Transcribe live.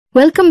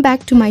Welcome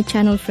back to my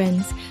channel,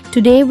 friends.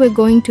 Today we're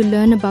going to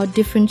learn about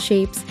different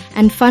shapes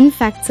and fun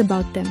facts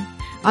about them.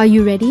 Are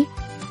you ready?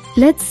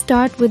 Let's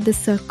start with the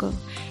circle.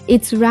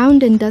 It's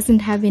round and doesn't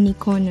have any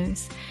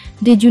corners.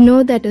 Did you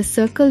know that a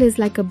circle is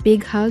like a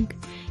big hug?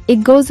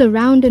 It goes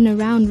around and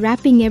around,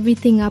 wrapping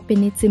everything up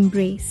in its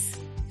embrace.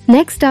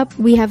 Next up,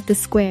 we have the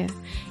square.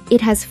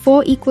 It has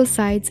 4 equal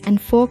sides and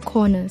 4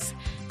 corners.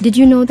 Did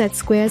you know that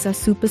squares are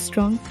super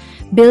strong?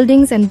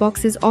 Buildings and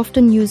boxes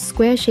often use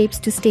square shapes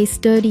to stay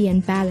sturdy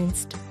and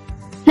balanced.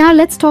 Now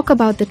let's talk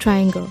about the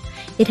triangle.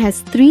 It has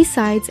 3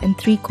 sides and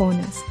 3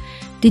 corners.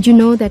 Did you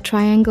know that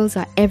triangles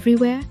are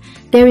everywhere?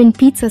 They're in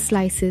pizza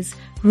slices,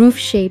 roof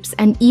shapes,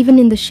 and even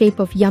in the shape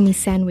of yummy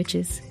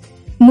sandwiches.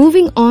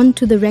 Moving on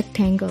to the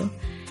rectangle.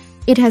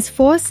 It has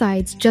 4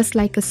 sides just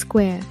like a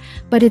square,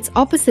 but its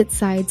opposite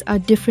sides are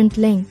different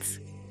lengths.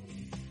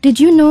 Did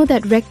you know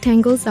that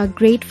rectangles are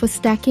great for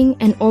stacking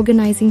and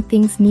organizing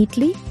things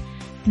neatly?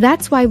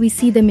 That's why we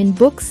see them in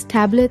books,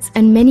 tablets,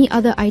 and many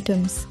other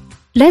items.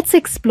 Let's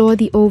explore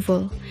the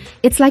oval.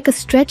 It's like a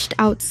stretched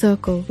out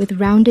circle with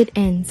rounded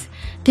ends.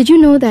 Did you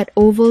know that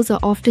ovals are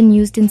often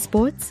used in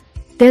sports?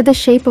 They're the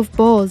shape of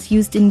balls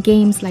used in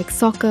games like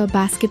soccer,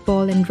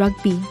 basketball, and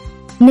rugby.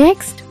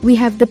 Next, we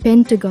have the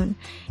pentagon.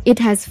 It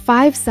has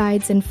 5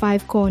 sides and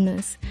 5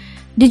 corners.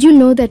 Did you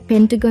know that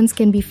pentagons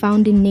can be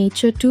found in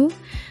nature too?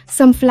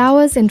 Some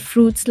flowers and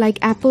fruits like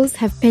apples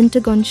have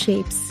pentagon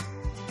shapes.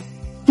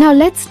 Now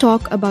let's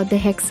talk about the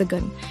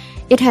hexagon.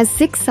 It has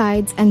 6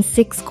 sides and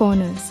 6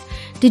 corners.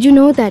 Did you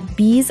know that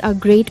bees are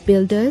great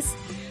builders?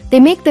 They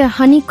make their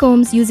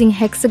honeycombs using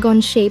hexagon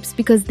shapes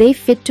because they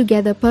fit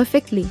together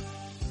perfectly.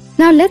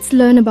 Now let's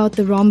learn about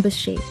the rhombus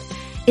shape.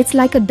 It's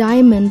like a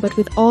diamond but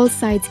with all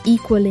sides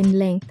equal in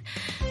length.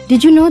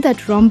 Did you know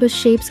that rhombus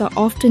shapes are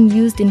often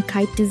used in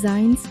kite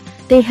designs?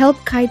 They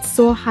help kites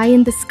soar high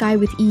in the sky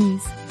with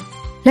ease.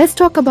 Let's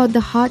talk about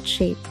the heart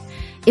shape.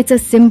 It's a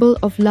symbol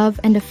of love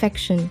and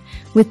affection,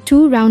 with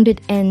 2 rounded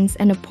ends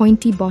and a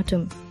pointy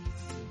bottom.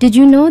 Did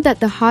you know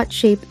that the heart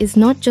shape is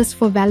not just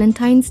for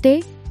Valentine's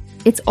Day?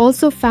 It's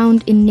also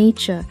found in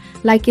nature,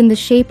 like in the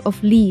shape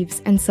of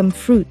leaves and some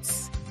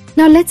fruits.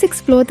 Now let's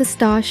explore the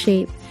star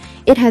shape.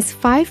 It has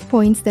 5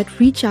 points that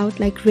reach out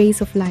like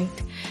rays of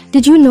light.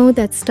 Did you know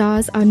that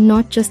stars are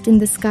not just in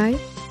the sky?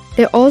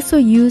 They're also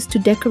used to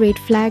decorate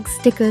flags,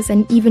 stickers,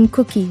 and even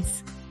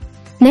cookies.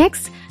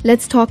 Next,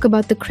 let's talk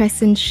about the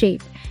crescent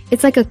shape.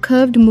 It's like a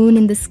curved moon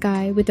in the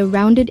sky with a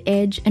rounded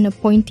edge and a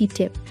pointy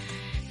tip.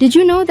 Did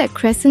you know that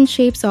crescent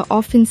shapes are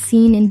often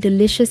seen in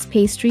delicious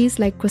pastries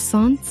like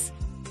croissants?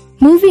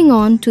 Moving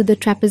on to the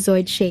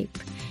trapezoid shape.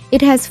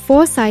 It has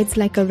 4 sides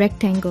like a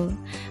rectangle,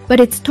 but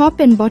its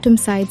top and bottom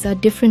sides are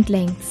different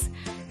lengths.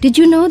 Did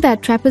you know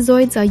that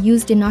trapezoids are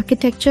used in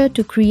architecture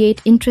to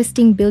create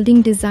interesting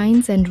building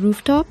designs and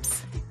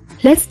rooftops?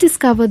 Let's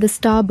discover the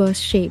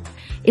starburst shape.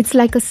 It's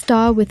like a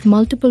star with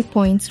multiple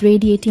points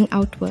radiating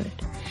outward.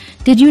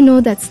 Did you know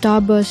that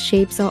starburst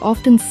shapes are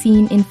often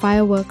seen in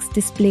fireworks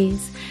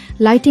displays,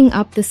 lighting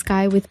up the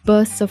sky with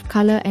bursts of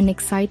color and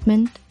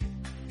excitement?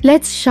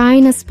 Let's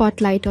shine a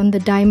spotlight on the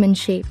diamond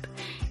shape.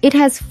 It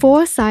has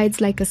 4 sides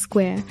like a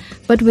square,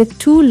 but with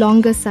 2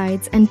 longer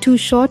sides and 2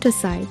 shorter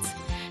sides.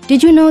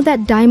 Did you know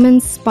that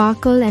diamonds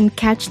sparkle and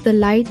catch the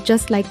light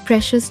just like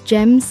precious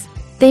gems?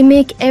 They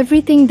make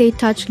everything they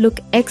touch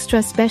look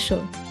extra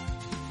special.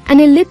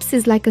 An ellipse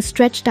is like a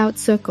stretched out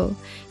circle.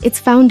 It's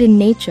found in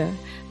nature,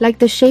 like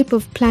the shape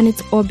of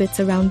planets' orbits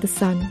around the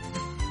sun.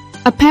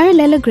 A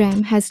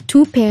parallelogram has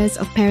 2 pairs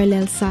of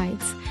parallel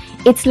sides.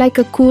 It's like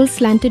a cool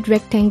slanted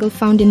rectangle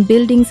found in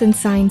buildings and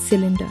sign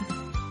cylinder.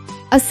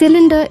 A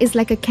cylinder is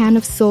like a can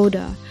of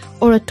soda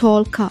or a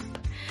tall cup.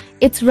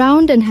 It's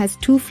round and has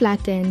 2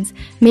 flat ends,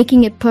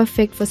 making it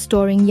perfect for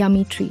storing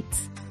yummy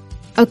treats.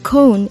 A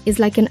cone is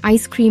like an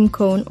ice cream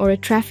cone or a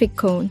traffic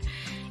cone.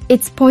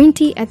 It's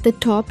pointy at the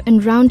top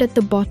and round at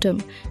the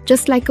bottom,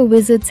 just like a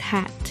wizard's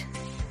hat.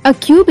 A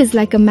cube is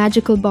like a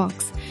magical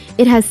box.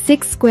 It has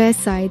 6 square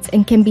sides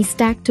and can be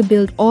stacked to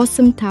build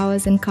awesome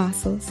towers and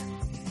castles.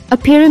 A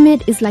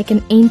pyramid is like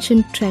an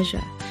ancient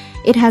treasure.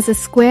 It has a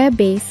square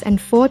base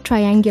and 4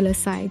 triangular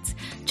sides,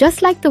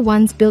 just like the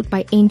ones built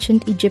by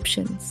ancient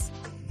Egyptians.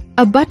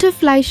 A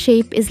butterfly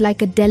shape is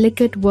like a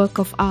delicate work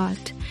of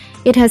art.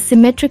 It has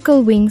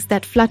symmetrical wings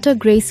that flutter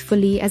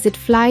gracefully as it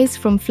flies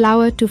from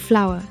flower to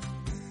flower.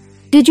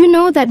 Did you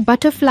know that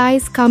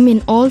butterflies come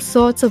in all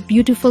sorts of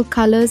beautiful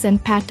colors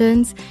and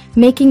patterns,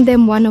 making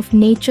them one of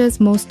nature's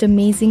most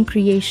amazing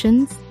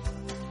creations?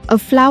 A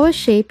flower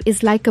shape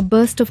is like a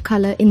burst of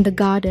color in the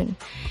garden.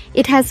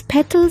 It has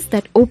petals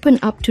that open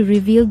up to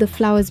reveal the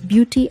flower's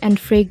beauty and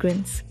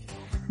fragrance.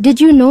 Did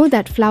you know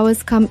that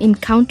flowers come in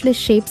countless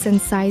shapes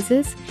and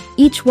sizes,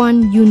 each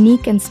one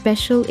unique and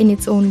special in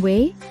its own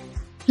way?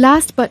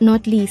 Last but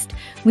not least,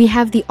 we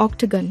have the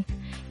octagon.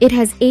 It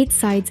has 8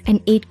 sides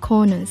and 8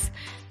 corners.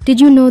 Did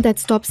you know that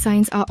stop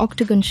signs are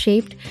octagon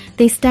shaped?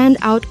 They stand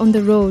out on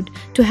the road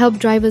to help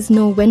drivers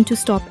know when to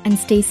stop and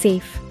stay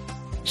safe.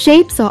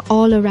 Shapes are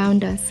all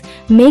around us,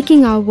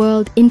 making our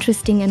world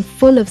interesting and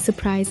full of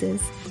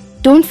surprises.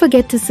 Don't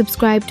forget to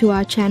subscribe to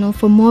our channel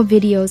for more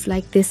videos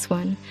like this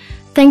one.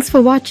 Thanks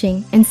for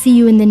watching and see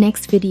you in the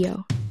next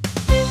video.